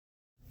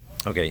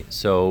Okay,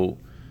 so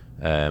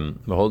we're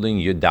holding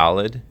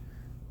Yudalid,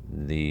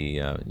 the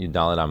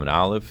Yudalid Amud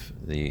Aleph,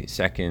 the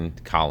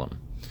second column.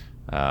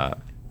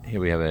 Here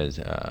we have it as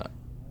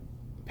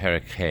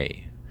Perek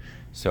Hey.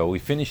 So we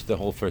finished the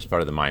whole first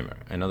part of the Mimer.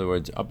 In other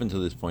words, up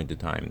until this point in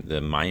time,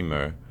 the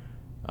Mimer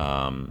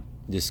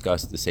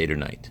discussed the Seder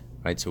night.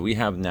 Right, so we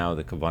have now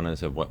the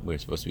kavanas of what we're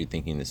supposed to be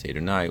thinking the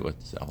Seder night,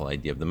 what's the whole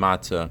idea of the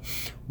matzah,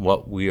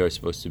 what we are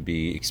supposed to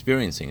be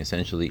experiencing,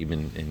 essentially,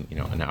 even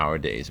in our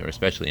days, or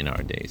especially in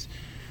our days.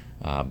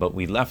 But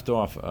we left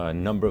off a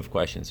number of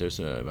questions.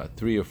 There's about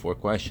 3 or 4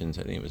 questions.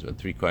 I think it was about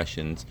 3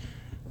 questions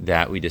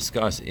that we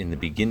discussed in the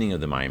beginning of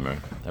the Mimer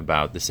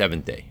about the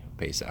 7th day of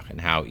Pesach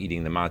and how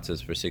eating the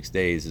matzahs for 6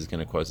 days is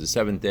going to cause the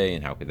 7th day,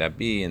 and how could that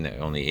be? And they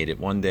only ate it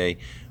one day,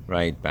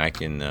 right?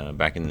 Back in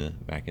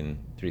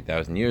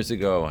 3,000 years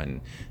ago, and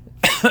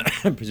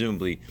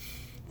presumably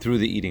through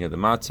the eating of the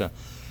matzah,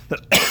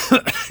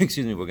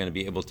 excuse me, we're going to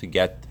be able to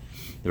get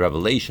the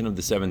revelation of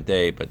the 7th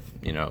day, but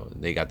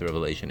they got the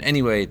revelation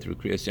anyway through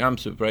Kriyas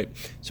Yamsuf, right?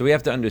 So we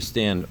have to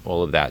understand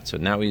all of that. So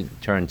now we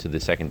turn to the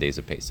 2nd days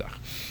of Pesach.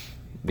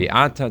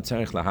 V'ata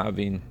tzarich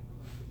lahavin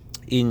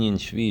inyan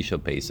shvi shel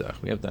Pesach.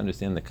 We have to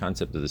understand the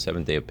concept of the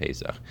 7th day of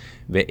Pesach.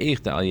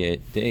 Ve'ich al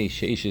yedei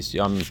sheishes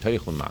yamim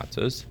toichel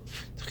matzos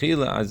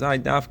tchila azai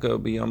dafka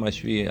b'yom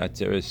hashvi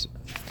atzeres,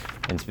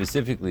 and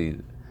specifically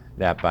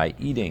that by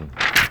eating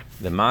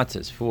the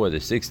matzahs for the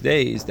 6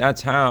 days,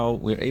 that's how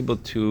we're able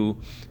to,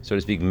 so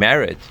to speak,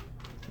 merit,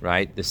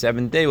 right? The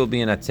 7th day will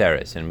be an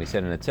Atzeres, and we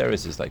said an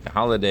Atzeres is like a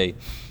holiday,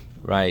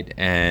 right?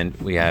 And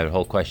we had a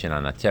whole question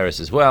on Atzeres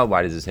as well.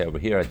 Why does it say over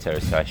here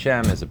Atzeres to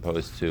Hashem as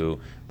opposed to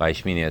by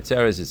Shmini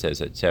Atzeres? It says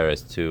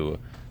Atzeres to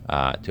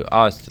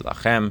us, to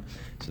Lachem.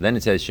 So then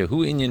it says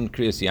Shehu Inyan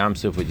Kriyas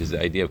Yamsuf, which is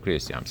the idea of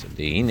Kriyas Yamsuf.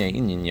 De'ine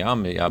Inyan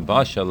Yam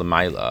Yabasha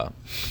L'mayla.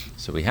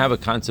 So we have a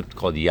concept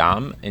called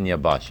Yam and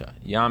Yabasha.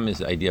 Yam is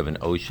the idea of an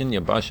ocean.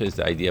 Yabasha is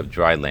the idea of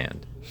dry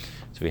land.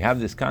 So we have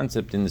this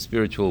concept in the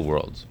spiritual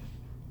world.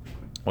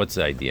 What's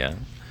the idea?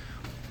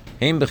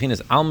 Heim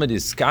bechinas almad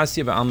is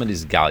skasia v'almad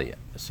is galia.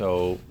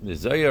 So the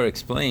Zohar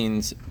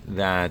explains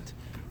that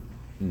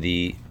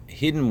the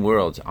hidden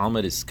worlds,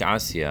 almad is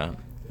skasia,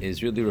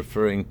 is really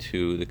referring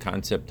to the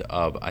concept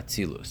of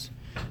Atzilus.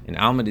 And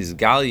Almad is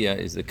Galia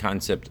is the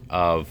concept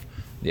of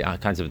Bria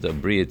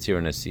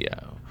Tzir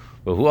Nasiya.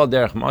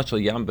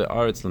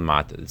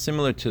 It's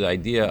similar to the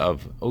idea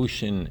of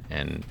ocean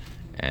and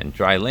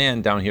dry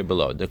land down here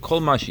below. The Kol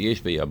Mash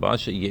Yesh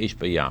B'Yabasha Yesh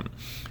B'Yam.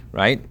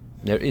 Right?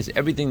 There is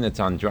everything that's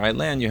on dry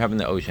land you have in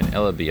the ocean.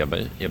 Ela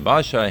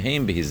B'Yabasha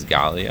Heim B'His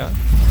Galia.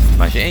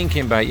 Masha'en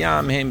Kem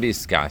B'Yam Heim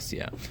B'His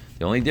Skasia.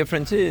 The only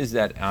difference is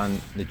that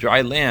on the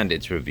dry land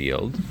it's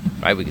revealed,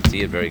 right? We can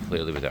see it very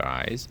clearly with our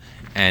eyes.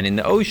 And in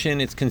the ocean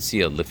it's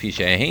concealed. Because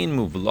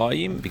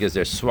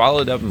they're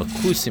swallowed up,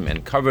 makusim,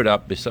 and covered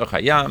up, which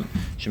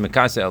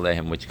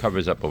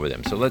covers up over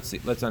them. So let's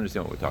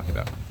understand what we're talking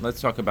about.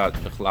 Let's talk about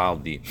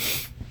the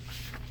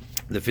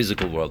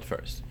physical world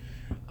first.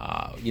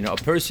 A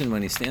person,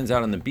 when he stands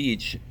out on the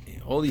beach,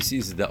 all he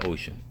sees is the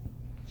ocean.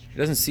 He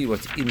doesn't see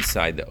what's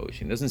inside the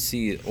ocean. He doesn't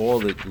see all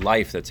the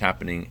life that's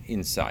happening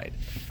inside.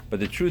 But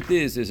the truth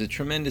is, there's a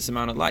tremendous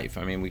amount of life.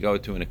 I mean, we go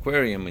to an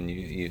aquarium and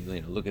you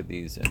look at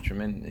these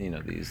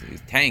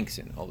these tanks,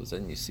 and all of a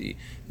sudden you see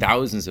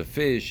thousands of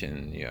fish,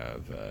 and you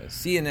have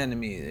sea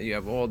anemone. You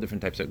have all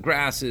different types of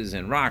grasses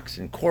and rocks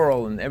and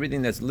coral and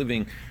everything that's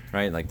living,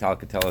 right? Like Tal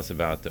could tell us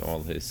about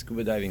all his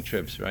scuba diving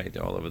trips, right,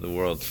 all over the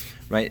world,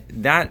 right?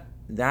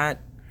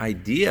 That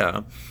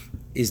idea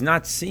is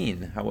not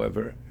seen,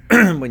 however,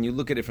 when you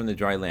look at it from the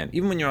dry land.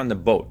 Even when you're on the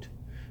boat,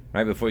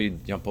 right, before you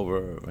jump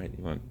over, right,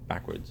 you went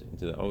backwards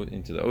into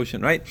the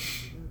ocean, right?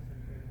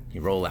 You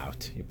roll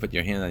out. You put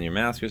your hand on your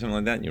mask or something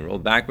like that, and you roll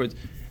backwards.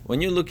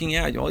 When you're looking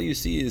out, all you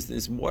see is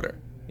this water.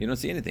 You don't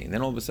see anything. And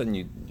then all of a sudden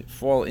you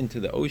fall into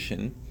the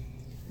ocean,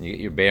 and you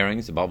get your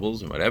bearings, the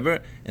bubbles, and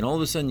whatever, and all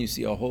of a sudden you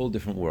see a whole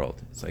different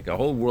world. It's like a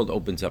whole world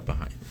opens up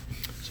behind.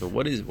 So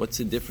what's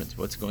the difference?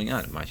 What's going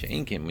on? Masha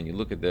Inkim, when you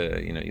look at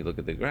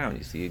the ground,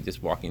 you see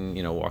just walking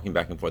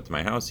back and forth to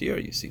my house here,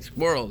 you see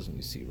squirrels, and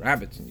you see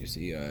rabbits, and you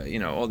see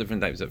all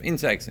different types of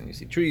insects, and you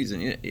see trees,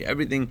 and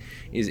everything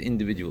is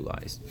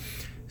individualized.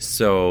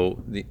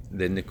 So the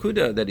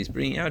nekuda that he's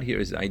bringing out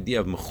here is the idea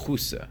of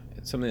mechusa.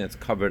 It's something that's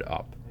covered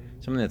up,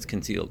 something that's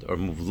concealed, or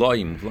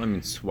muvlayim. Muvlayim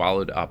means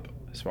swallowed up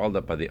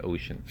by the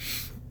ocean.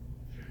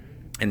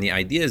 And the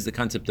idea is the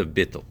concept of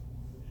bittul.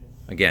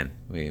 Again,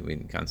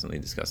 we're constantly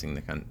discussing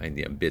the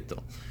idea of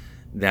bittul,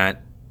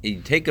 that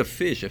you take a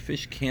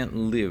fish can't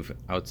live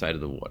outside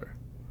of the water.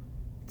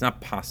 It's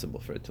not possible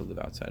for it to live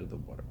outside of the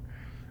water.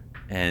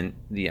 And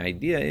the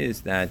idea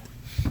is that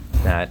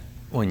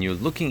when you're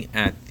looking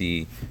at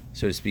the,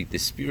 so to speak, the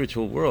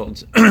spiritual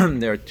worlds,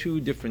 there are 2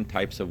 different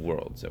types of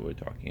worlds that we're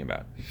talking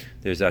about.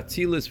 There's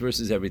Atzilus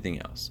versus everything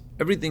else.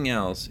 Everything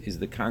else is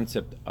the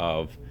concept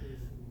of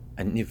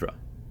a nivra.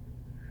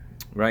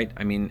 Right?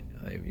 I mean,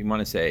 if you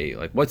want to say,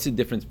 like, what's the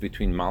difference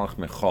between Malach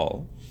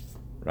Mechal,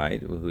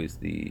 right, who is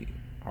the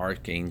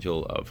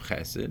archangel of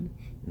Chesed in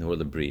the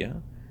world of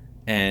Bria,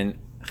 and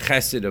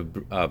chesed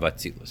of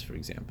Atzilus, for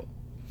example.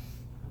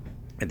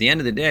 At the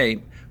end of the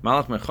day,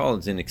 Malach Mechal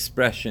is an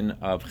expression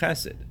of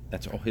chesed.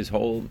 That's all, his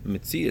whole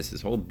mitzias,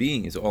 his whole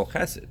being is all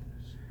chesed.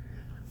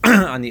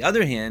 On the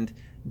other hand,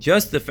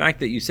 just the fact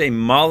that you say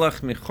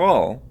Malach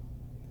Mechal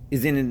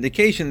is an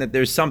indication that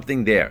there's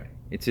something there.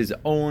 It's his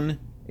own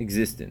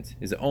existence,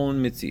 his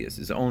own mitzias,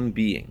 his own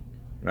being,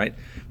 right?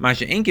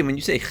 Masha Enkim, when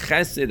you say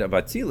chesed of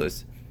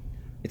Atzilus,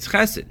 it's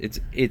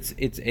chesed.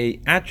 It's a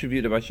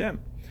attribute of Hashem.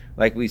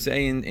 Like we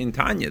say in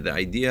Tanya, the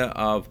idea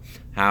of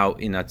how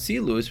in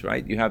Atzilus,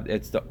 right, you have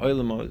it's the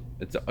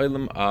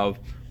olam of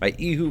by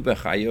ihu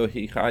v'chayo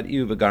hichad,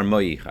 ihu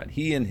v'garmo yichad.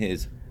 He and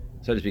his,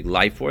 so to speak,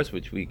 life force,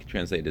 which we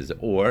translate as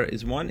or,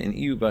 is one, and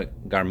ihu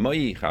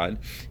v'garmo yichad,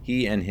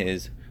 he and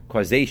his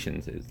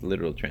causations is the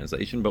literal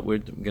translation, but we're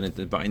going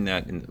to define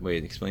that in the way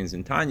it explains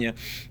in Tanya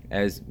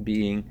as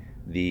being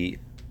the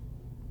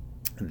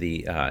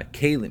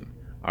kalim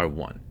are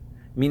one,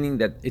 meaning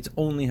that it's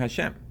only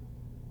Hashem.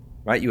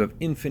 Right, you have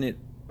infinite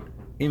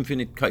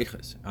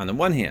kaiches on the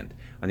one hand.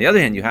 On the other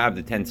hand, you have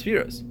the 10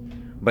 spheres.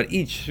 But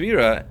each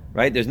sphere,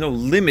 right, there's no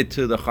limit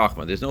to the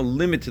chachma. There's no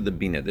limit to the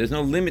bina. There's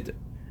no limit,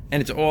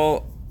 and it's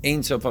all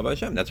Ein Sof of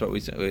Hashem. That's what we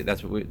say.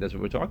 That's what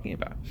we're talking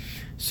about.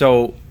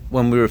 So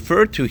when we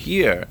refer to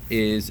here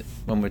is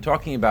when we're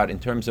talking about in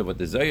terms of what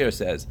the Zohar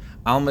says,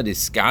 Alma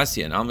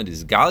Diskasia and Alma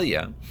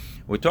Disgalia.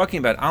 We're talking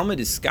about Alma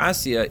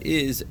Diskasia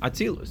is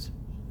Atzilus.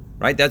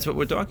 Right, that's what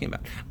we're talking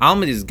about.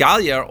 Alma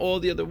Disgalia are all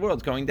the other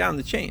worlds going down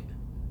the chain.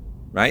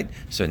 Right?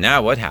 So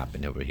now what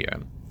happened over here?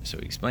 So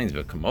he explains,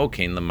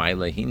 V'kamokein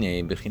l'mayla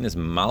hine b'chinas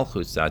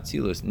malchus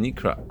atzilus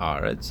nikra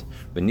aretz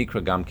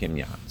v'nikra gam kem.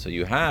 So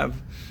you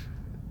have,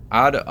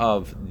 out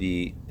of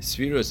the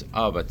spheres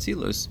of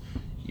Atzilus,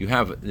 you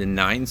have the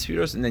 9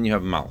 spheres, and then you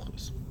have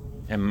malchus.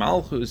 And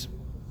malchus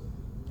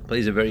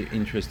plays a very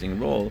interesting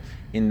role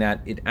in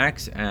that it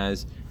acts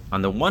as,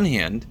 on the one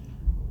hand,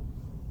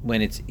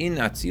 when it's in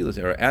Atzilus,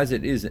 or as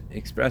it is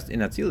expressed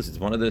in Atzilus, it's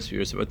one of the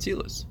spheres of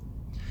Atzilus.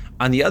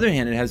 On the other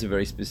hand, it has a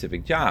very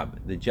specific job.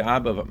 The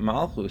job of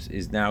Malchus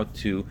is now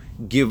to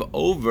give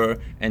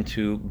over and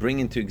to bring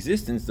into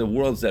existence the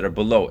worlds that are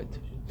below it.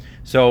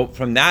 So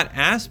from that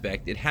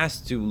aspect, it has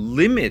to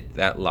limit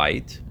that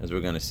light, as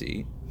we're going to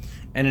see,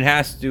 and it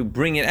has to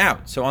bring it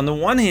out. So on the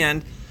one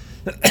hand,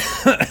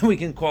 we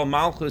can call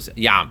Malchus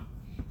Yam,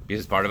 because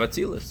it's part of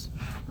Atzilus,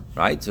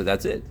 right? So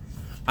that's it.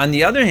 On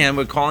the other hand,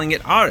 we're calling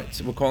it Aretz.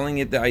 We're calling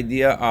it the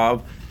idea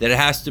of that it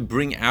has to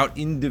bring out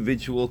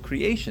individual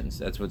creations.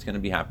 That's what's going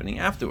to be happening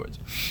afterwards.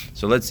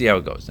 So let's see how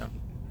it goes now.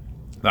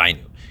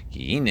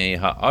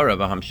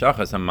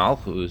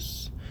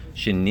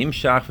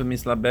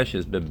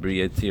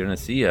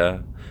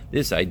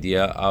 This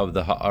idea of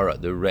the ha'ara,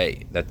 the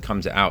ray that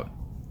comes out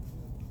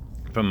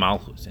from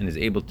Malchus and is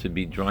able to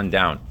be drawn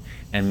down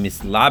and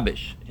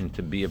mislabish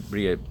into be a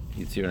bria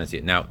yitzir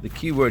nasiyah. Now, the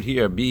key word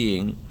here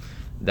being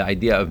the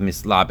idea of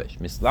mislabish.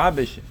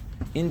 Mislabish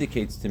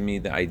indicates to me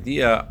the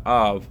idea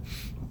of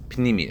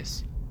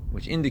pnimius,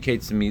 which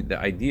indicates to me the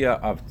idea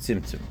of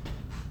tzimtzum,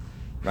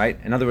 right?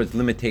 In other words,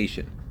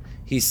 limitation.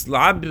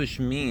 Hislabish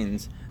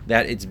means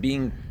that it's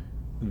being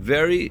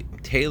very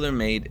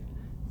tailor-made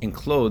and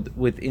clothed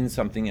within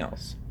something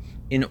else.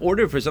 In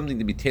order for something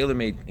to be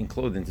tailor-made and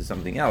clothed into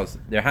something else,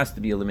 there has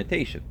to be a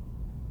limitation,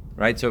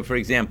 right? So, for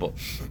example,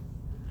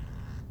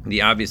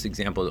 the obvious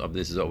example of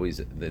this is always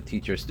the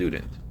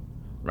teacher-student.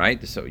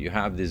 Right, so you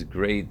have this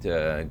great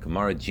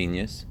Gemara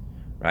genius,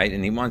 right,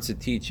 and he wants to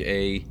teach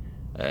a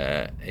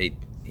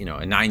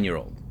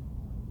 9-year-old.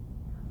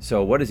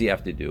 So what does he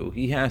have to do?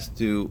 He has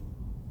to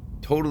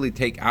totally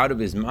take out of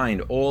his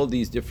mind all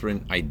these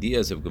different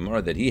ideas of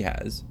Gemara that he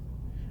has,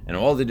 and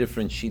all the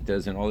different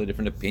shitas and all the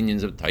different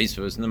opinions of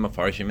Taisvos and the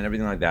Mafarshim and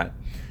everything like that,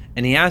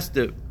 and he has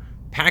to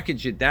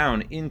package it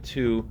down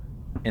into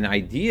an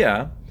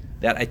idea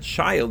that a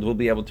child will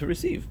be able to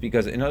receive,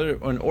 because in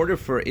order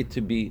for it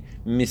to be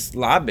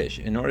mislabish,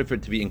 in order for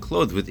it to be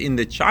enclosed within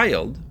the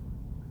child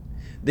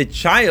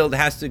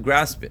has to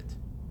grasp it.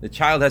 The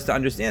child has to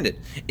understand it.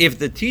 If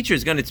the teacher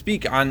is going to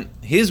speak on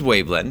his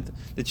wavelength,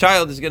 the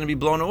child is going to be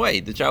blown away.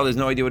 The child has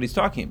no idea what he's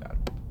talking about,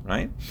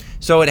 right?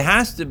 So it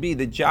has to be,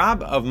 the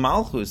job of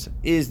Malchus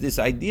is this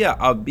idea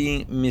of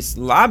being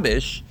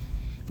mislabish,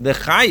 the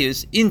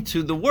chayus,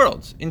 into the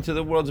worlds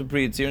of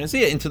Bria Tzir and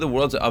Asiyah, into the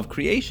worlds of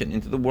creation,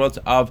 into the worlds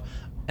of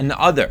an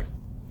other,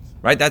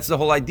 right? That's the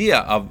whole idea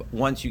of,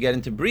 once you get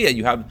into Bria,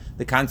 you have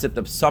the concept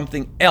of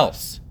something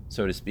else,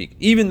 so to speak.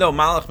 Even though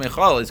Malach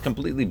Mechal is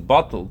completely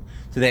bottled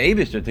to the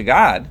Eibishter, to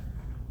God,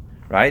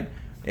 right?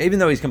 Even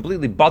though he's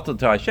completely bottled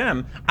to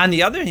Hashem, on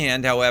the other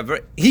hand, however,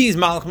 he's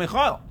Malach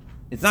Mechal.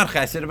 It's not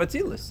Chesed of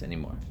Atzilus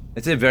anymore.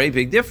 It's a very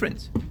big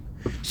difference.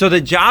 So the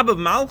job of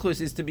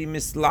Malchus is to be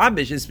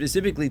mislabish, is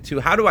specifically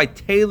to, how do I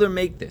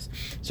tailor-make this?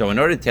 So in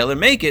order to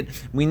tailor-make it,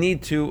 we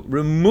need to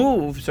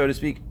remove, so to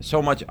speak,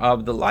 so much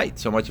of the light,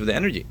 so much of the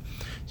energy.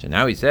 So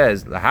now he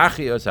says,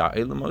 Lahachios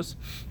ha'ilamos,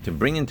 to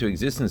bring into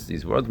existence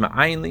these worlds,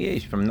 ma'ayin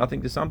liyesh, from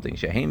nothing to something,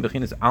 sheheim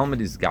bechinas alma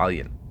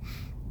disgalian,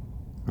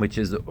 which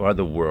are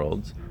the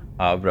worlds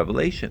of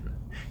revelation.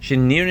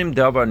 Shenirim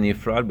davar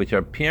nifrad, which are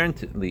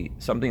apparently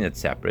something that's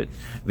separate.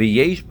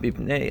 V'yesh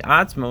b'pnei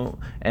atzmo,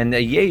 and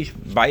the yesh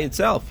by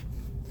itself.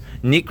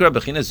 Nikra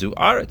b'china zu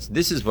aretz.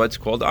 This is what's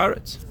called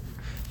aretz.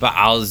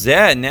 Va'al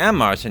zeh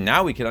namar. So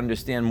now we can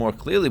understand more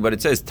clearly what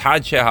it says.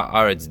 Tad sheha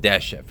aretz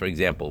desha, for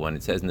example, when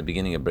it says in the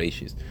beginning of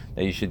Breshis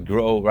that you should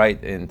grow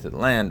right into the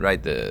land,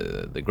 right,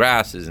 the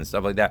grasses and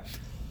stuff like that.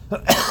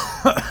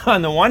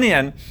 On the one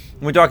hand,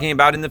 we're talking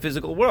about in the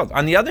physical world.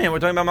 On the other hand, we're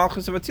talking about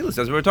Malchus of Atzilus.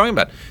 That's what we're talking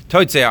about.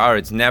 Totzei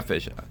Aretz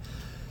Nefesh,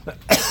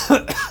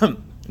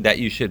 that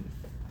you should,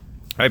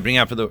 right, bring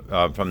out from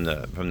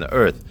the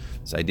earth.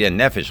 This idea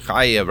Nefesh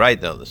Chaya, right,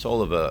 the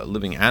soul of a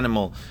living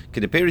animal.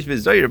 Kedeperish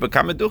b'Zoyer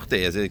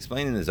b'Kamaduchte, as it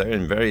explained in the Zoyer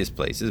in various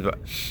places. But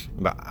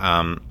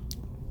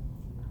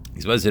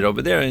he was it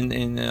over there in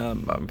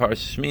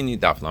Parash Shmini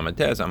Daf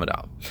Lamates Amud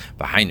Al.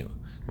 V'Hainu,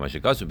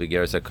 Moshe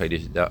Begeres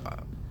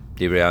HaKodesh.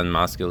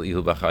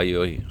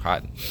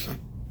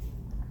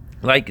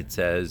 Like it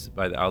says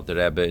by the Alter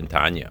Rebbe in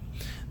Tanya,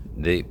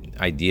 the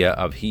idea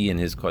of he and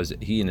his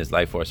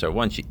life force are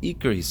one.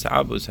 Sheikar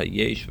hisabus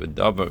hayesh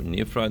v'davar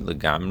nifrad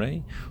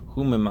legamrei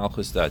hu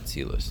memalchus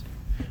da'atzilus.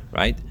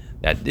 Right?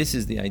 That this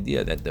is the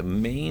idea that the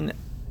main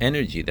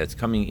energy that's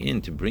coming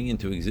in to bring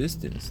into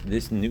existence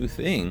this new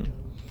thing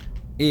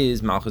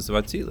is malchus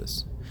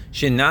da'atzilus.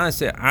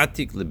 Shenase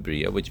atik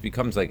libria, which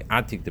becomes like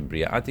atik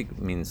libria. Atik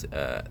means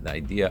the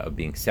idea of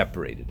being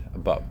separated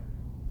above.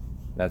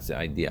 That's the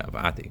idea of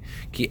atik.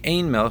 Ki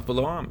ein melech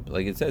b'lo am,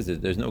 like it says,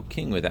 there's no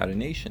king without a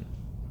nation.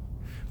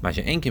 Which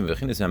is not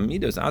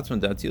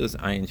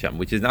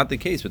the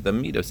case with the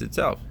midos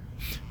itself.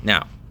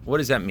 Now, what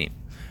does that mean?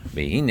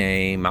 What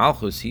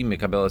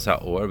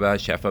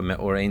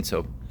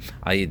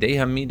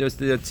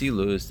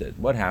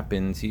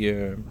happens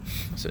here?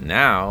 So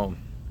now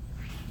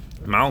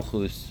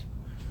Malchus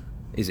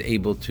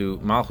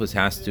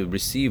has to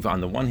receive,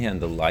 on the one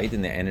hand, the light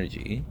and the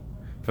energy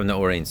from the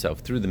Or Ein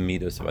Sof through the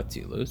midos of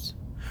Atzilus,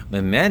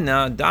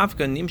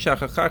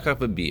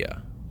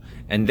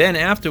 and then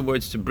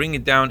afterwards to bring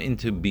it down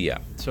into Bia.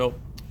 So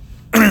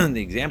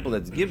the example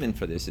that's given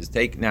for this is,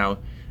 take now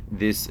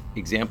this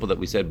example that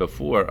we said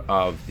before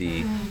of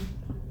the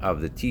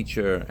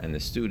teacher and the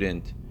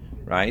student,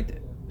 right?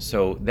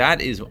 So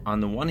that is, on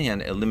the one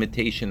hand, a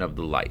limitation of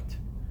the light.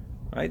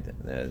 Right,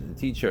 the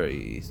teacher,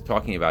 he's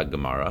talking about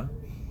Gemara,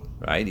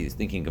 right? He's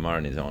thinking Gemara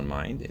in his own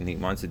mind, and he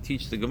wants to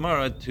teach the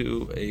Gemara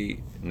to a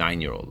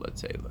 9-year-old,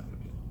 let's say,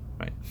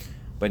 right?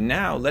 But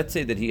now, let's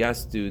say that he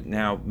has to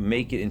now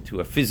make it into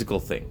a physical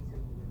thing.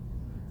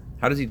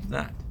 How does he do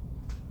that?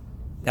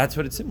 That's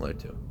what it's similar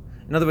to.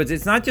 In other words,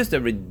 it's not just a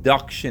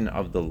reduction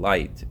of the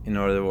light. In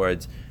other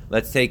words,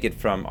 let's take it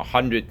from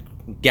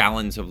 100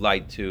 gallons of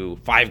light to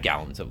 5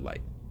 gallons of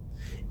light.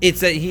 It's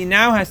that he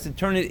now has to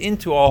turn it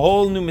into a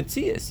whole new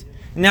Metzias.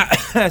 Now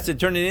has to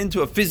turn it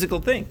into a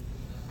physical thing.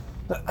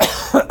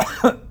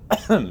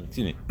 Excuse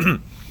me.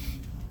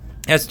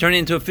 Has to turn it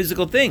into a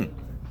physical thing.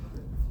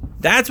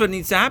 That's what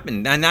needs to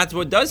happen, and that's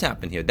what does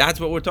happen here. That's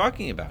what we're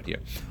talking about here.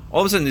 All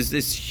of a sudden, there's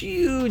this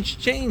huge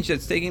change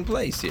that's taking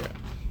place here.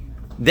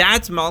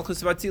 That's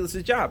Malchus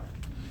Vatzilus' job.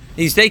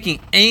 He's taking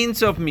Ein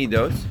Sof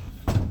Midos.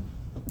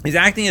 He's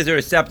acting as a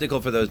receptacle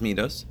for those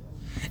Midos.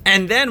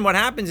 And then what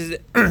happens is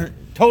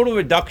total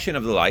reduction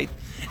of the light,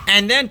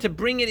 and then to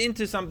bring it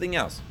into something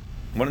else.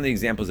 One of the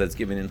examples that's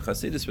given in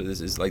Chassidus for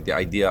this is like the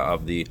idea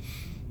of the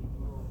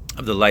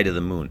light of the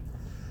moon.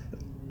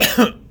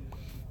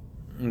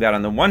 That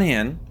on the one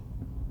hand,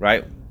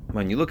 right,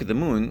 when you look at the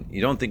moon, you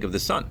don't think of the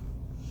sun.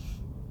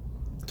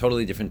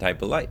 Totally different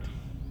type of light.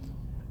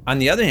 On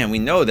the other hand, we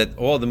know that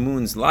all the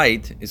moon's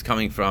light is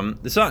coming from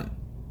the sun.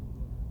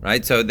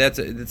 Right, so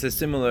it's a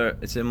similar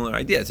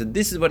idea. So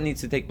this is what needs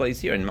to take place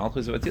here in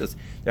Malchus of Atzilus.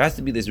 There has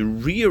to be this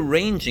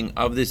rearranging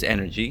of this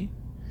energy,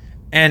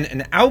 and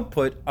an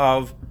output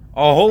of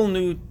a whole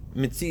new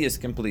Metzias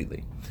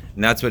completely.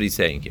 And that's what he's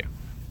saying here.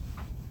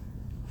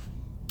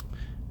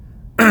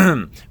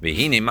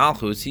 V'hine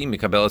Malchus hi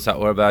mekabelas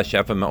ha'or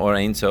v'ha'shefa ma'or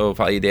ein sof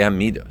al yidei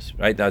hamidos.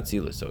 Right, that's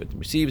Atzilus. So it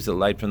receives the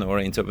light from the Or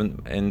Ein Sof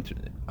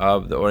and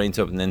of the Or Ein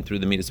Sof, and then through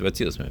the midas of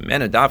Atzilus.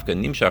 Mena davka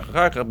nimshach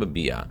achar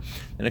b'bia.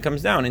 Then it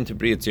comes down into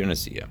Bria Tzir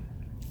Nasiya.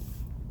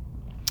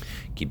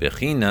 Ki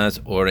bechinas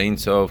Or Ein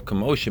Sof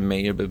kamoshe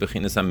meir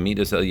bechinas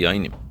hamidos el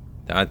yainim.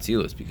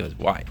 Atzilus, because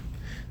why?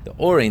 The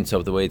Or Ein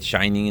Sof, the way it's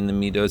shining in the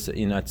midos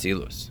in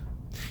Atzilus.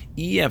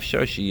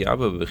 Efshar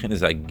sheyava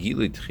bechinas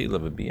hagilui tchila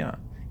b'bia.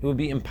 It would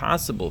be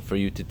impossible for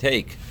you to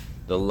take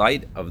the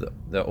light of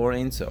the Or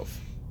Ein Sof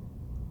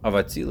of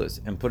Atzilus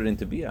and put it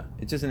into Bia.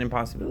 It's just an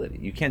impossibility.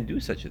 You can't do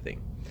such a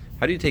thing.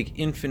 How do you take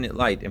infinite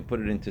light and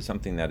put it into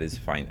something that is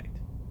finite?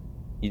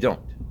 You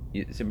don't.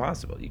 It's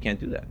impossible. You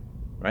can't do that.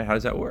 Right? How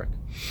does that work?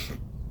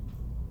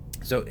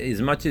 So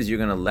as much as you're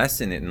going to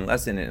lessen it and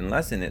lessen it and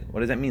lessen it,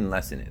 what does that mean,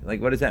 lessen it? Like,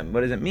 what does that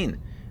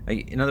mean?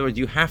 Like, in other words,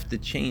 you have to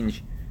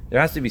change. There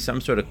has to be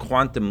some sort of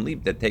quantum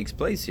leap that takes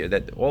place here,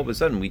 that all of a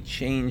sudden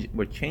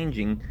we're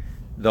changing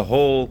the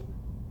whole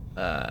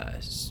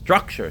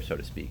structure, so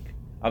to speak,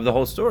 of the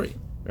whole story.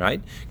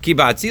 right? Ki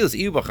ba'atzilus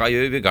iu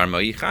b'chayu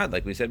v'garmo yichad,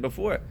 like we said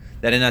before,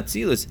 that in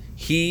Atzilus,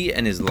 he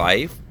and his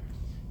life,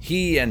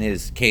 he and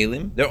his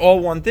kalim, they're all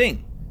one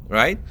thing,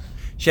 right?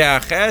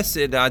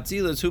 She'achesed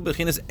Atzilus hu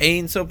b'chinas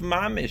ein sof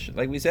mamish,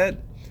 like we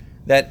said,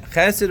 that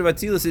chesed of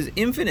Atzilus is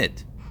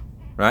infinite,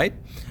 right?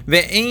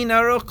 Ve'ein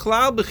aroch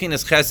klal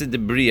b'chinas chesed de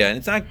bria, and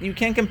it's not, you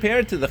can't compare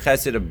it to the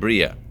chesed of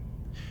bria.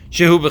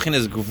 Shehu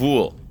b'chinas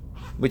gvul,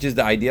 which is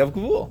the idea of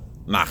gvul.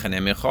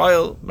 Machane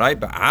Michael, right?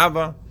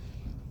 Ba'ava,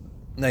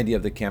 the idea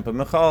of the camp of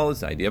Michael is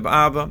the idea of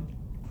Ava,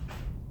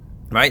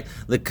 right?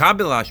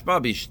 L'kabel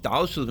hashpa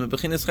b'shtalshus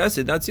b'chinas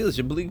chesed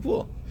Atzilus shebli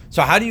gvul.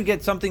 So how do you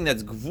get something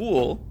that's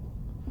gvul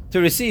to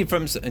receive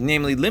from,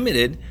 namely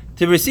limited,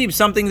 to receive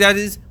something that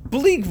is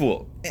bli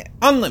gvul,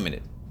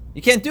 unlimited?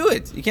 You can't do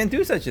it. You can't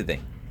do such a thing.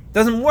 It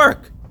doesn't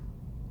work,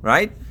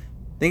 right?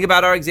 Think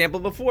about our example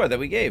before that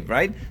we gave,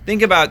 right?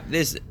 Think about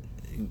this,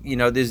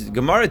 this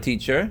Gemara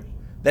teacher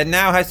that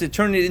now has to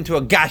turn it into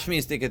a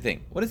gashmiistic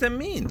thing. What does that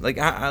mean?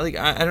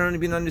 I don't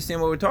even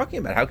understand what we're talking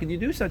about. How could you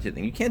do such a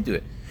thing? You can't do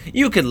it.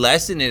 You could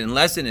lessen it and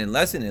lessen it and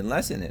lessen it and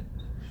lessen it.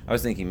 I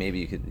was thinking maybe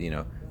you could,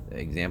 the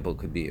example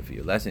could be if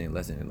you're lessening,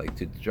 like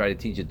to try to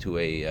teach it to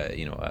a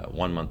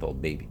 1 month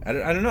old baby. I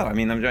don't know. I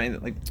mean, I'm trying to,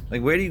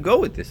 like where do you go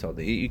with this all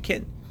day? You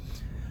can't.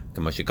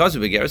 Okay.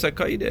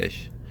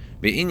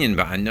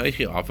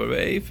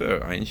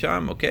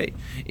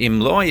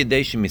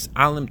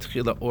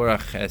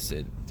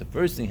 The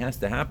first thing has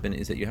to happen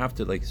is that you have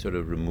to sort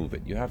of remove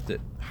it. You have to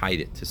hide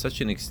it to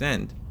such an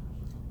extent.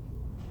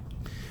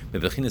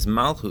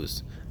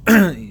 Malchus,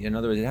 in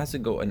other words, it has to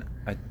go a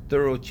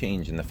thorough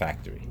change in the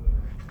factory.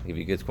 If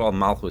you could call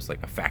Malchus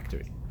like a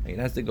factory, it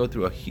has to go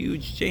through a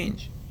huge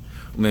change.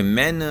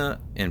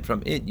 And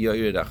from it,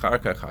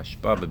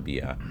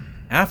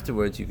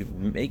 afterwards, you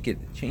can make it,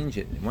 change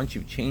it. Once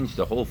you've changed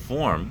the whole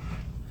form,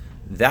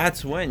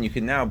 that's when you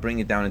can now bring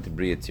it down into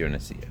Bria Tzir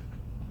Nasiya.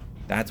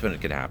 That's when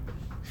it could happen.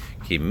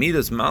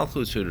 Because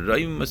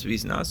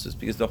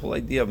the whole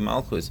idea of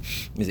Malchus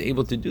is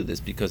able to do this,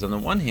 because on the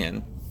one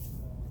hand,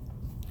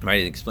 right,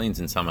 it explains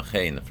in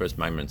Samachay, in the first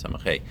Maimer in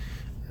Samachay,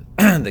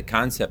 the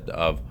concept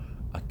of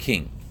a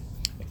king.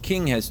 A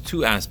king has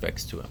two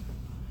aspects to him.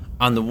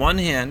 On the one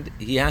hand,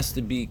 he has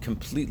to be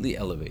completely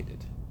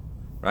elevated,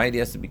 right? He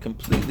has to be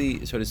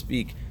completely, so to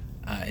speak,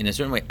 in a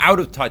certain way, out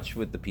of touch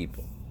with the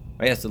people.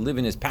 Right? He has to live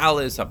in his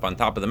palace up on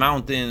top of the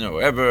mountain or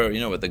wherever,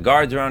 with the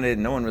guards around it.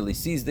 No one really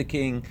sees the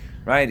king,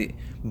 right?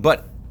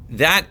 But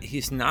that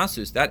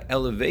hisnasus, that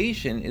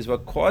elevation, is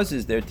what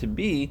causes there to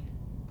be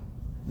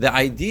the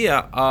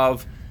idea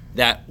of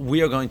that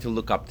we are going to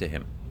look up to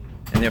him.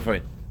 And therefore,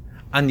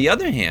 on the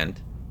other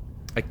hand,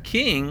 a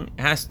king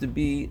has to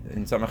be,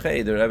 in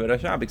Samachay, the Rebbe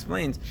Rashab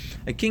explains,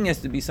 a king has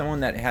to be someone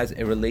that has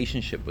a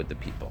relationship with the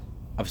people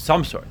of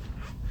some sort.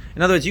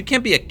 In other words, you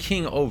can't be a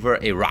king over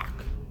a rock.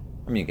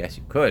 I mean, I guess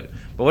you could,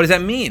 but what does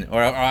that mean?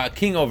 Or a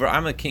king over,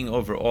 I'm a king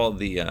over all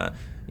the,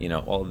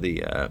 all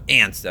the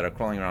ants that are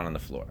crawling around on the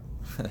floor.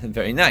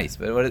 Very nice,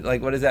 but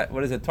what is that?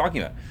 What is it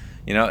talking about?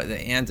 The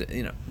ants.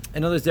 In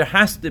other words, there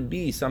has to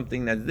be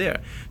something that's there.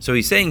 So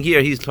he's saying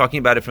here, he's talking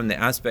about it from the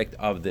aspect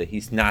of the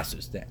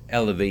hisnasus, the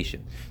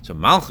elevation. So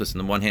Malchus, on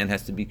the one hand,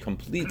 has to be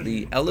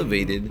completely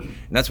elevated,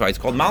 and that's why it's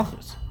called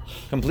Malchus,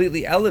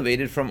 completely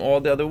elevated from all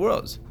the other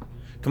worlds.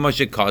 He's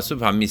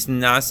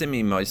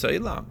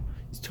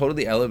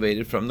totally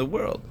elevated from the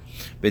world.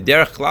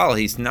 B'derech klal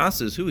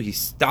hisnasus hu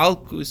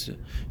histalkus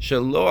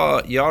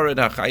shelo yared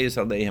hachayis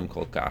aleihem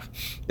kol kach.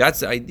 That's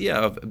the idea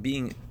of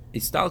being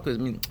histalkus,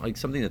 means like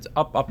something that's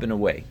up and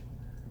away,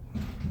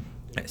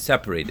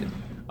 separated,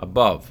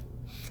 above.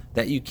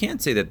 That you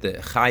can't say that the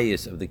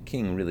chayis of the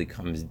king really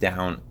comes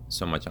down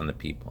so much on the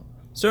people.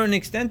 A certain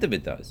extent of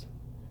it does.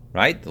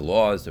 Right, the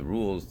laws, the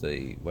rules,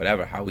 the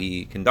whatever, how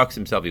he conducts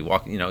himself. He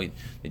walks, they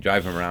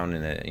drive him around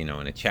in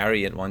a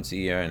chariot once a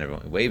year, and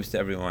everyone waves to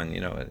everyone. He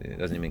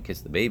doesn't even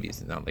kiss the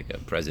babies. It's not like a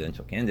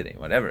presidential candidate,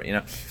 whatever.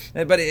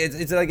 But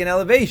it's like an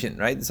elevation,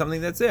 right? It's something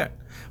that's there.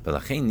 But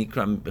lachein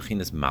nikram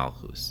bechinas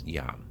malchus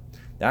yam.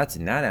 That's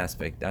in that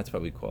aspect. That's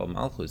what we call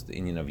malchus, the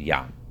Indian of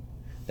yam,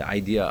 the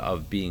idea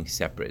of being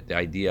separate, the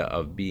idea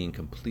of being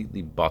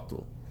completely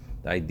batul,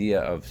 the idea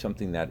of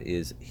something that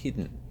is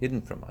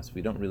hidden from us.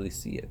 We don't really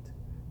see it.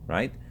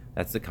 Right?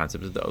 That's the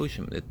concept of the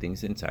ocean. The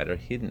things inside are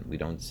hidden. We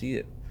don't see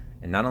it.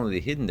 And not only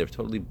they're hidden, they're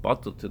totally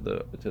bottled to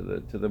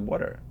the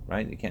water.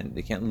 Right?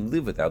 They can't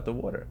live without the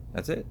water.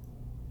 That's it.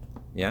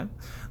 Yeah?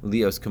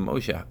 Leos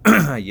kamosha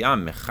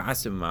yam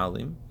mechasim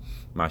malim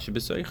masha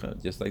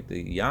b'soicha. Just like the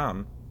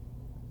yam,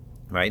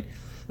 right?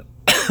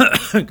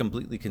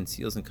 completely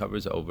conceals and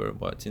covers over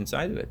what's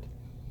inside of it.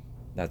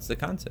 That's the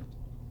concept.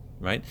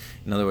 Right?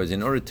 In other words,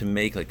 in order to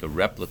make like a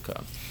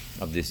replica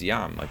of this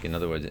yam, like in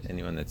other words,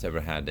 anyone that's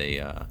ever had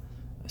a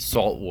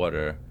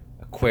saltwater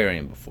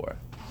aquarium before,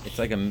 it's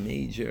like a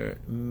major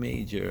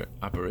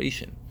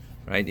operation,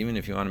 right? Even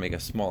if you want to make a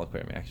small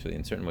aquarium, actually,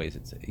 in certain ways,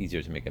 it's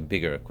easier to make a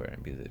bigger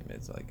aquarium because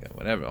it's like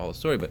a whole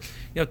story. But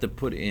you have to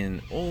put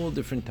in all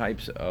different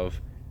types of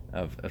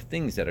of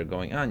things that are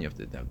going on. You have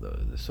to have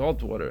the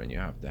salt water, and you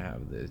have to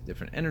have the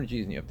different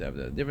energies, and you have to have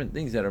the different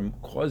things that are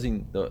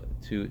causing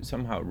to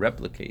somehow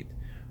replicate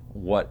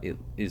what it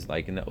is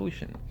like in the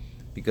ocean,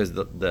 because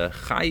the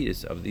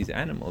chayis of these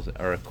animals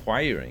are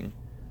acquiring,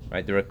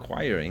 right? They're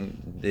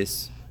acquiring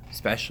this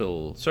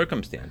special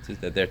circumstances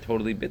that they're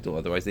totally bittul,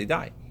 otherwise they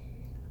die.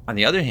 On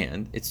the other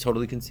hand, it's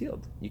totally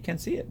concealed. You can't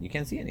see it. You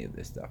can't see any of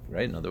this stuff,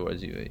 right? In other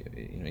words, you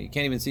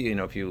can't even see.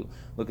 If you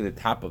look at the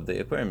top of the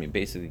aquarium, you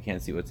basically can't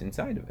see what's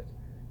inside of it.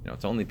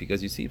 It's only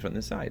because you see it from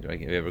the side,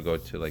 right? If you ever go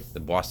to like the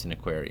Boston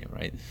Aquarium,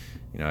 right?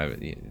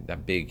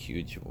 That big,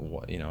 huge,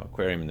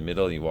 aquarium in the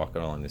middle. You walk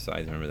along the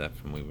sides. Remember that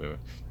from when we were.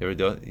 You ever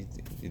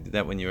did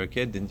that when you were a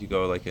kid? Didn't you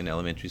go like in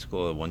elementary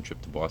school? One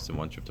trip to Boston,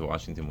 one trip to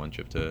Washington, one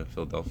trip to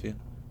Philadelphia.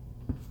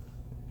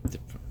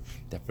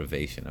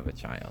 Deprivation of a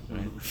child,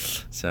 right?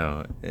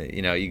 So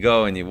you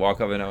go and you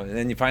walk up and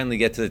then you finally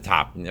get to the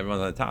top, and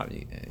everyone's on the top.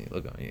 You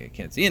look, you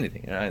can't see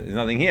anything. Right? There's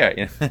nothing here.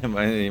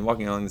 You're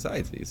walking along the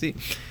sides, so you see.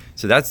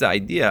 So that's the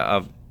idea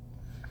of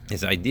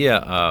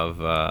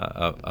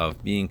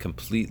being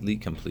completely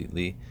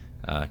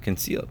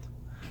concealed,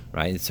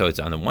 right? So it's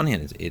on the one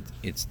hand,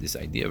 it's this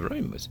idea of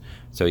roimus.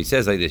 So he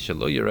says like this: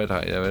 Shelo Yered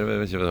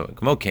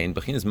Kamo Kain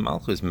B'chinas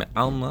Malchus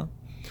Me'alma.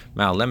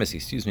 So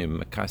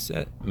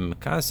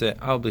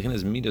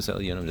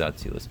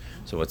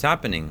what's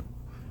happening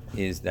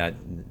is that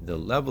the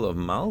level of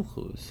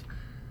Malchus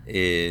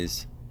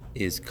is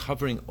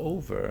covering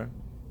over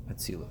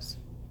Atzilus.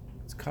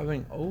 It's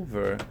covering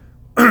over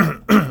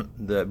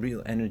the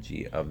real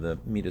energy of the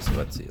Midas of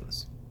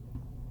Atzilus.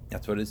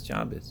 That's what its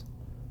job is,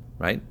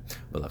 right?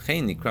 The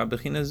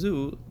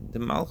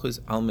Malchus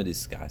Alma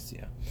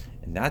Diskasia.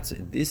 And that's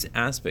this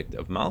aspect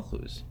of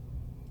Malchus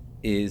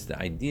is the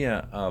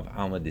idea of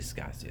Alma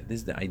Diskasia. This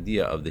is the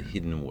idea of the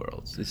hidden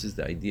worlds. This is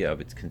the idea of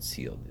it's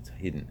concealed, it's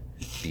hidden,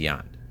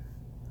 beyond.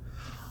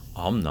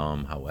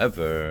 Amnam,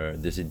 however,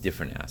 there's a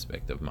different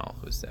aspect of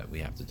Malchus that we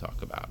have to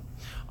talk about.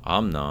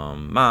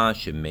 Amnam ma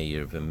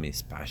shemeir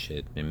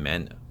v'mispashet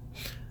mimena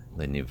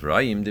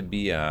lenivrayim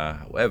debia.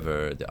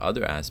 However, the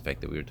other aspect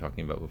that we were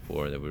talking about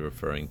before, that we were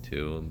referring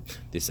to,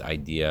 this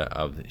idea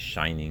of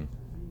shining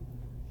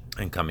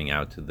and coming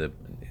out to the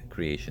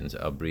creations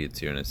of Bria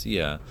Tzir and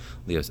Asiya,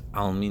 Leos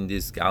Almin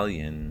Dis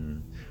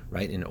Galian,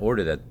 right? In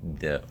order that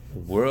the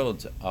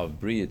worlds of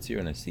Bria Tzir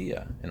and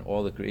Asiya and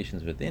all the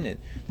creations within it,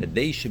 that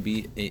they should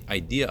be an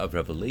idea of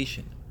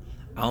revelation.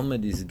 Alma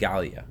Dis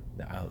Galia,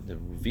 the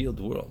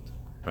revealed world,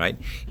 right?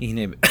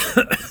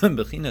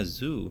 Bechina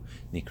Zu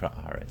Nikra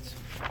Aretz.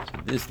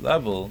 So this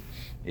level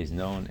is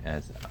known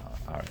as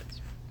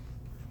Aretz.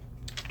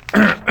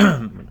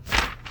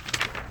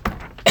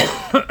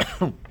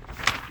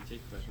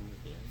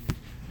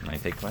 I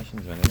take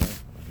questions whenever.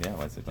 Yeah,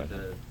 what's the question?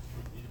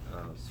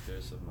 The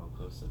spirits of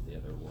Malchus of the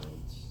other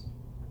worlds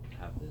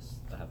have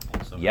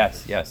also.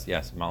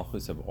 Yes.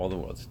 Malchus of all the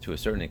worlds to a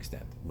certain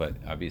extent, but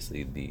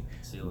obviously the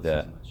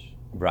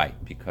right,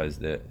 because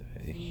the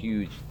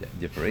huge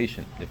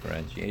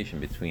differentiation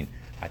between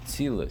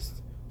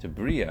Atzilus to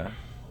Bria,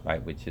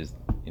 right, which is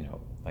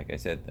like I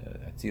said, the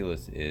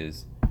Atzilus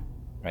is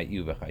right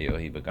Yu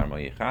v'chayohi v'garmo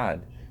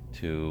yichad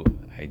to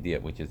idea,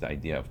 which is the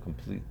idea of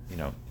complete,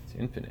 it's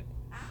infinite.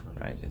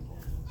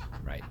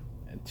 Right,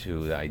 and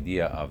to the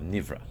idea of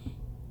Nivra.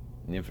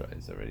 Nivra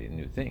is already a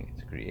new thing;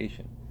 it's a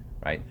creation,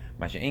 right?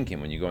 Masha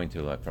Enkim, when you're going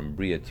to from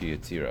Bria to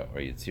Yetzira,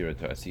 or Yetzira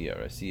to Asiya,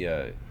 or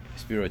Asiya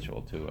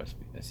spiritual to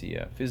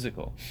Asiya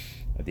physical,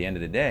 at the end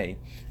of the day,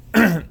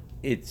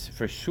 it's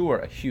for sure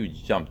a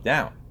huge jump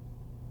down.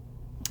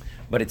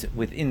 But it's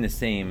within the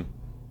same,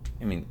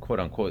 quote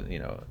unquote,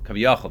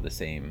 kaviyachal the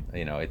same,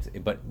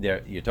 but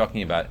you're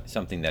talking about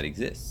something that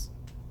exists.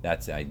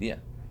 That's the idea.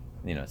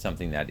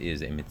 Something that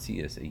is a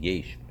mitzias, a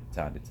yesh,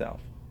 mitzad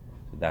itself.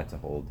 So that's a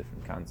whole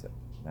different concept.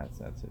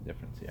 That's a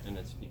difference here. And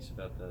it speaks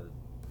about the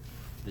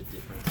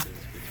differences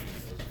between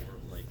those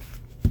worlds, like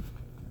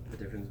the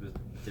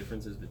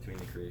differences between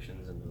the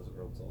creations and those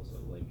worlds also.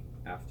 Like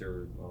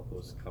after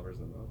Malchus covers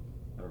them up,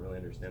 I don't really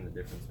understand the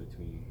difference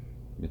between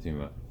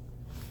what?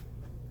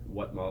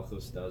 What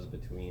Malchus does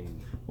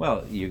between.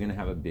 Well, you're going to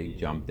have a big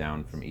jump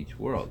down from each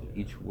world.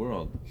 Each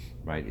world,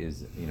 right,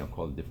 is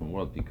called a different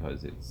world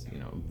because it's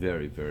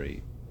very,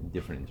 very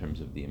different in terms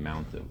of the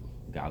amount of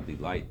godly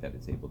light that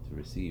it's able to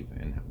receive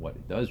and what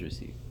it does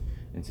receive.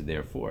 And so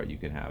therefore you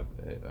could have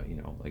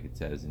like it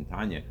says in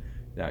Tanya,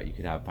 that you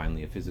could have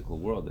finally a physical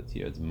world that's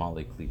here. It's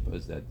malik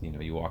klipas, that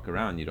you walk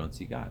around, you don't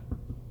see God,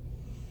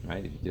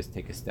 right? If you just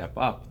take a step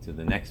up to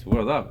the next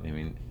world up,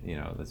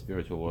 the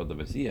spiritual world of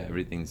Asiya,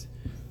 everything's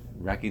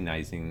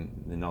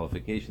recognizing the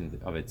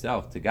nullification of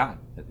itself to God.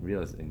 That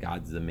realize that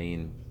God's the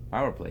main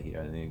power play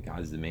here, and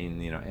God's the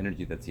main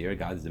energy that's here.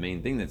 God's the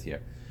main thing that's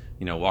here.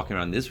 Walking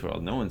around this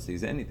world, no one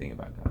sees anything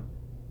about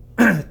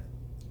God.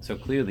 So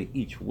clearly,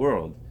 each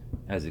world,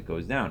 as it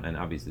goes down, and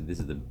obviously this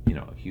is a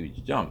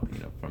huge jump,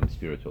 from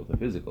spiritual to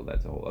physical.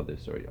 That's a whole other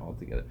story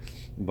altogether.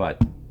 But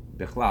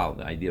Bechlal,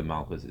 the idea of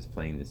Malchus is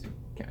playing this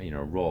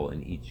role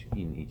in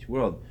each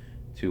world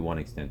to one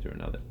extent or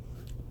another.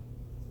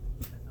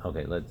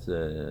 Okay, let's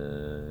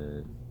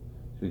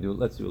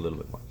Let's do a little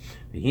bit more.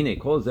 V'hinei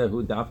kol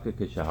zehu dafka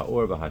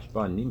k'shaha'or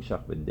v'hashpa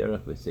nimshach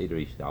v'derech v'seder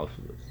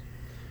ishtalshelus.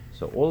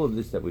 So all of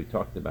this that we've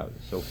talked about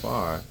so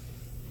far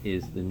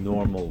is the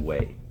normal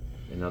way.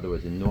 In other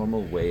words, the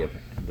normal way of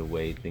the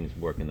way things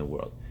work in the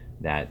world.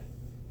 That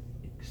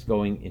it's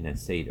going in a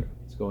seder.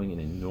 It's going in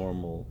a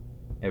normal,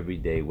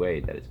 everyday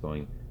way. That it's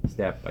going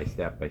step by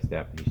step by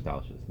step.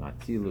 Ishtalshelus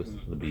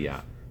ma'atzilus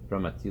l'biyah,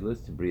 from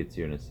atzilus to bria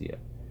tzir nasiyah.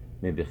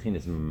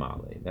 Mebechinas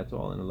mamale. That's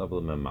all in the level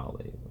of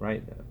mamale,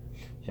 right?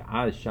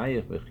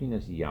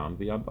 Sheishes Yamim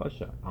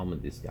v'yabasha.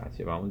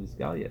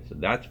 So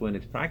that's when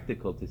it's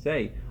practical to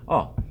say,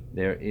 oh,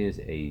 there is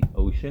a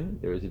ocean,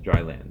 there is a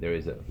dry land, there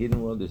is a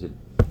hidden world, there's a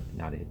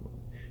not a hidden world.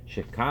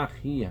 That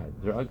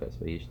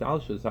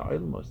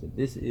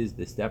this is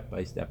the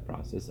step-by-step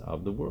process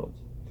of the world.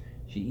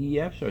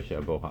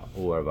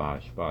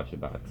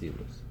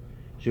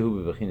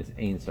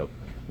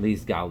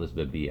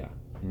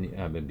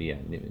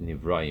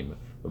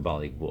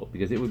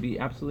 Because it would be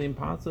absolutely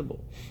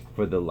impossible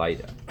for the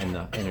light and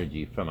the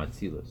energy from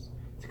Atzilus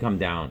to come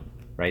down,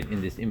 right,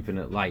 in this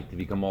infinite light, to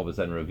become all of a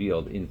sudden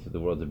revealed into the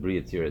world of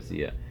Bria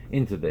Tzirasiyah,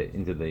 into the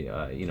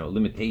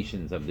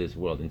limitations of this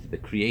world, into the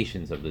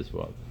creations of this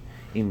world.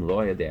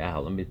 Unless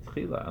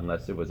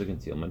there was a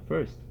concealment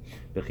first.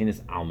 Because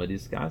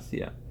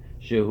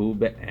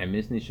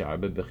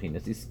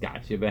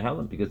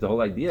the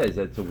whole idea is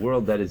that it's a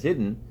world that is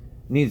hidden,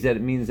 means that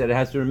it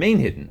has to remain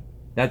hidden.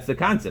 That's the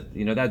concept.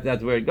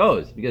 That's where it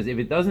goes. Because if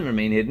it doesn't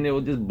remain hidden, it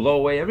will just blow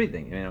away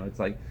everything. It's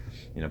like,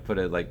 put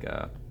it like,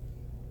 if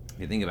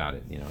you think about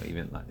it,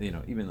 even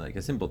like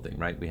a simple thing,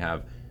 right? We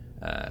have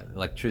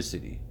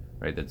electricity,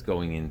 right? That's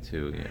going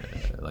into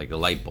like a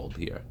light bulb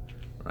here,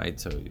 right?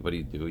 So what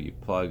do? You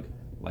plug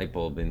light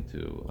bulb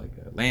into like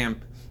a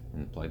lamp,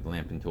 and plug the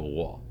lamp into a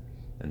wall,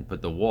 and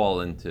put the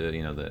wall into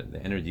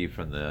the energy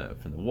from the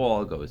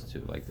wall goes to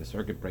like the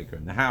circuit breaker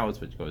in the house,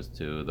 which goes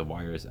to the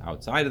wires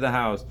outside of the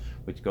house,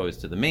 which goes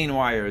to the main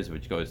wires,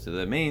 which goes to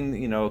the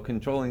main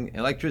controlling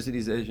electricity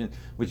station,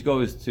 which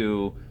goes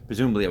to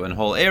presumably one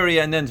whole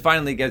area, and then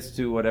finally gets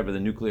to whatever, the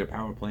nuclear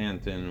power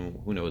plant and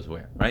who knows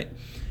where, right?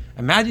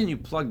 Imagine you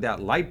plug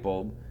that light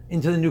bulb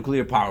into the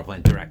nuclear power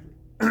plant directly.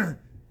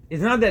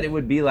 It's not that it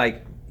would be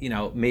like,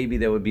 maybe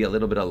there would be a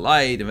little bit of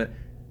light,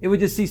 it would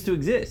just cease to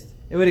exist.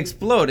 It would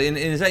explode in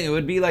a second. It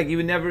would be like you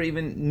would never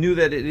even knew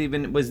that it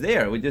even was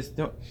there. It would just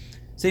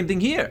same thing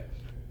here.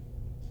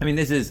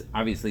 This is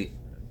obviously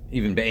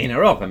even Be'ein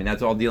Aroch.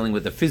 That's all dealing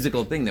with the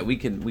physical thing that we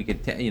could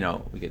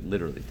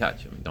literally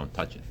touch. Don't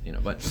touch it,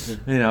 but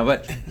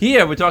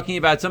here we're talking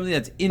about something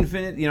that's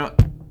infinite.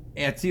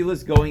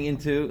 Atzilus going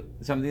into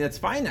something that's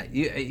finite.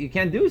 You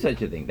can't do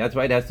such a thing. That's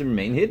why it has to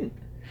remain hidden.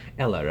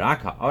 Only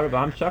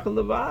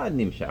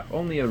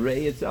a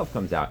ray itself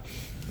comes out.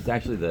 It's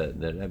actually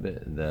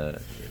the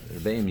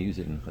Rebbeim use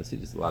it in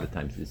Hasidus a lot of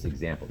times, this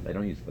example. They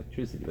don't use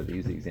electricity, but they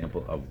use the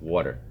example of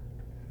water,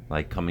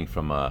 like coming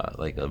from a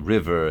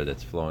river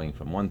that's flowing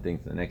from one thing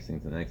to the next thing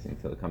to the next thing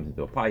until it comes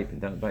into a pipe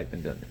and down the pipe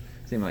and down.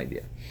 Same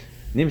idea.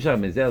 Nimshach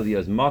mezel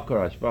lios makor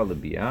hashpa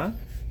lebiyah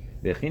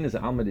vechinas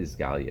almad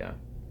isgalia.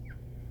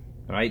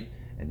 Right,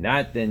 and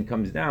that then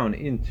comes down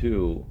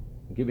into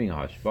giving a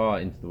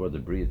hashpa into the world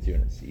of Bria Tzir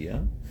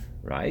Nasiyah,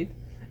 right?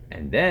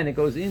 And then it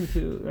goes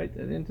into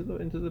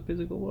the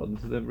physical world,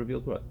 into the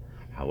revealed world.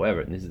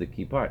 However, and this is the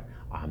key part,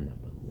 but on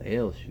the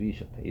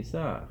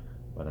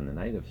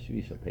night of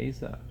Shvisha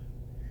Pesach,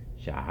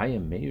 so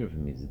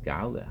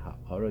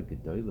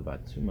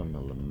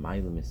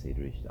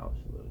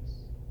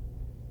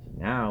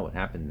now what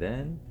happened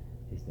then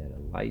is that a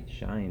light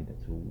shined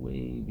that's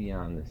way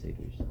beyond the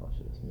Seder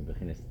Ishtalshelus,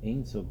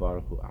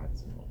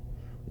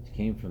 which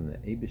came from the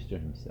Eibishter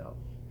himself,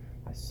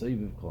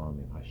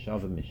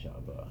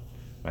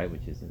 right,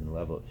 which is in the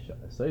level of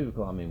Soiv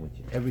Kalamim,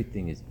 which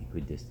everything is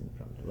equidistant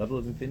from. The level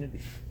of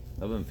infinity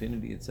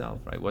itself,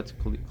 right? What's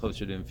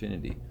closer to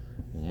infinity?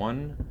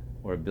 1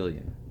 or a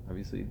billion?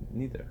 Obviously,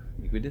 neither.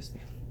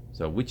 Equidistant.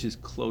 So, which is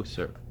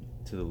closer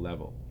to the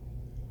level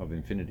of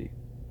infinity?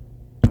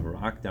 A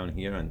rock down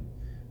here on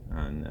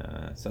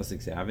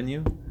Sussex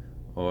Avenue,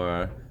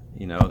 or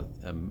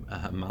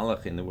a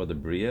malach in the world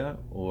of Bria,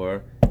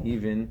 or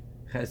even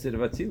Chesed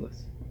of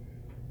Atzilus.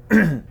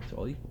 It's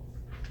all equal.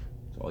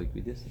 It's all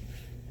equidistant.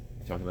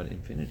 We're talking about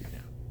infinity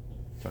now.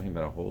 We're talking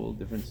about a whole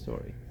different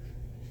story.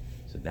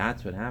 So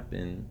that's what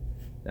happened.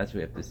 That's what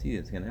we have to see.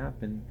 It's going to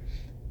happen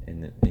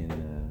on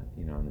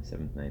the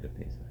seventh night of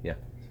Pesach. Yeah.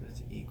 So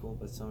it's equal,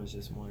 but some is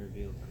just more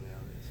revealed than the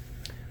others.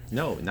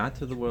 No, not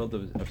to the world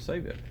of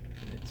Soiviv.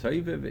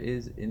 Soiviv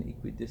is an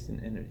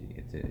equidistant energy.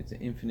 It's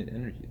an infinite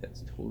energy.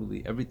 That's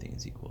totally everything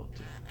is equal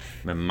to.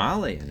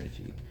 Mamale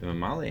energy. The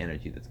Mamale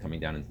energy that's coming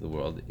down into the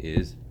world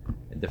is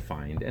a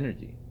defined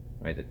energy,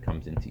 right? That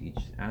comes into each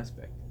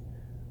aspect,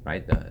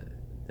 right? The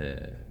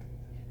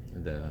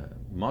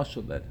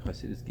mashal that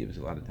Hasidus gives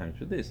a lot of times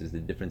for this is the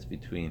difference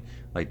between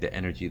like the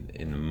energy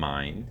in the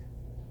mind,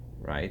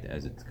 right?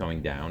 As it's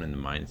going down, and the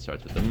mind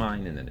starts with the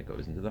mind, and then it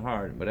goes into the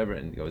heart, and whatever,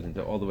 and it goes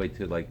into all the way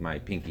to like my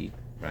pinky,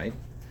 right?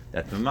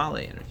 That's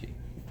Mamale energy.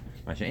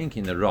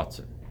 Masha'inkin the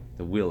rotzen.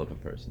 the will of a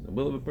person. The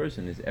will of a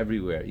person is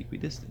everywhere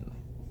equidistantly,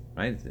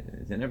 right?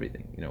 It's in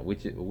everything.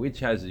 Which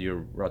has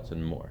your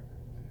ratzon more,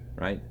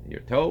 right?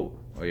 Your toe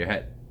or your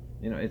head.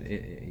 You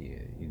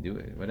do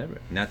it, whatever.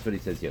 And that's what he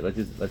says here. Let's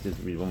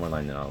just read one more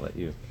line, and I'll let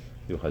you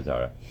do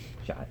Chazara.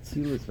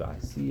 Sha'atzilus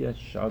v'asiya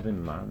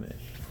shavim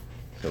mamish.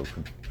 So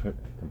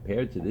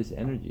compared to this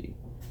energy,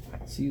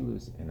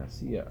 Atzilus and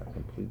Asiya are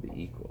completely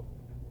equal,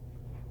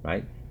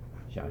 right?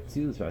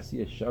 Sha'atzilus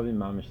v'asiya shavim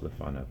mamish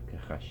lefanav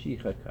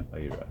kechashicha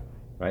ka'ira,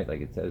 right? Like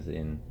it says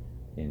in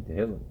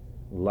Tehillim,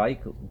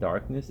 like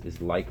darkness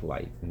is like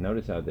light. And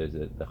notice how there's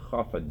the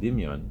chaf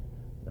adimyon.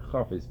 The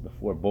chaf is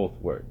before both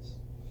words,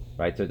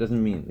 right? So it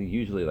doesn't mean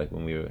usually like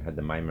when we had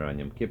the Maimer on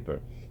Yom Kippur,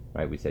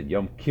 right? We said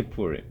Yom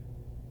Kippurim,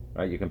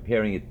 right? You're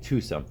comparing it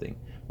to something.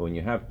 But when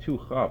you have two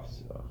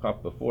chafs, a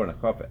chaf before and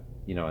a chaf,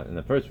 in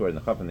the first word and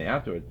the chaf in the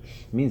afterward,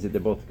 it means that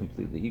they're both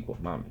completely equal.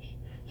 Mamish.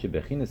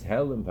 Shebechinas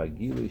helim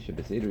vagili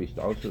shebeseder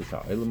ishtalshus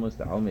ha'ilamos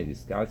ta'almei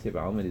diskasya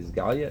ba'almei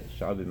disgalya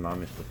shavim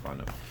mamish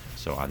lefanav.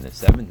 So on the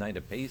seventh night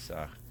of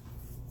Pesach,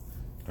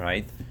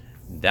 right?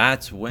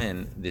 That's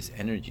when this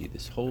energy,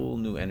 this whole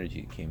new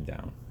energy came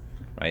down,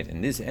 right?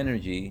 And this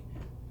energy,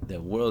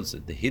 the worlds,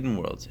 the hidden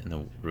worlds and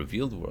the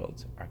revealed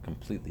worlds are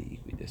completely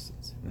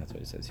equidistant. And that's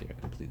what it says here,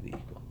 completely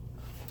equal.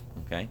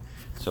 Okay?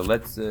 So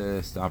let's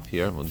stop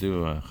here. We'll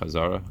do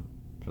Chazara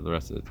for the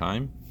rest of the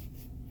time.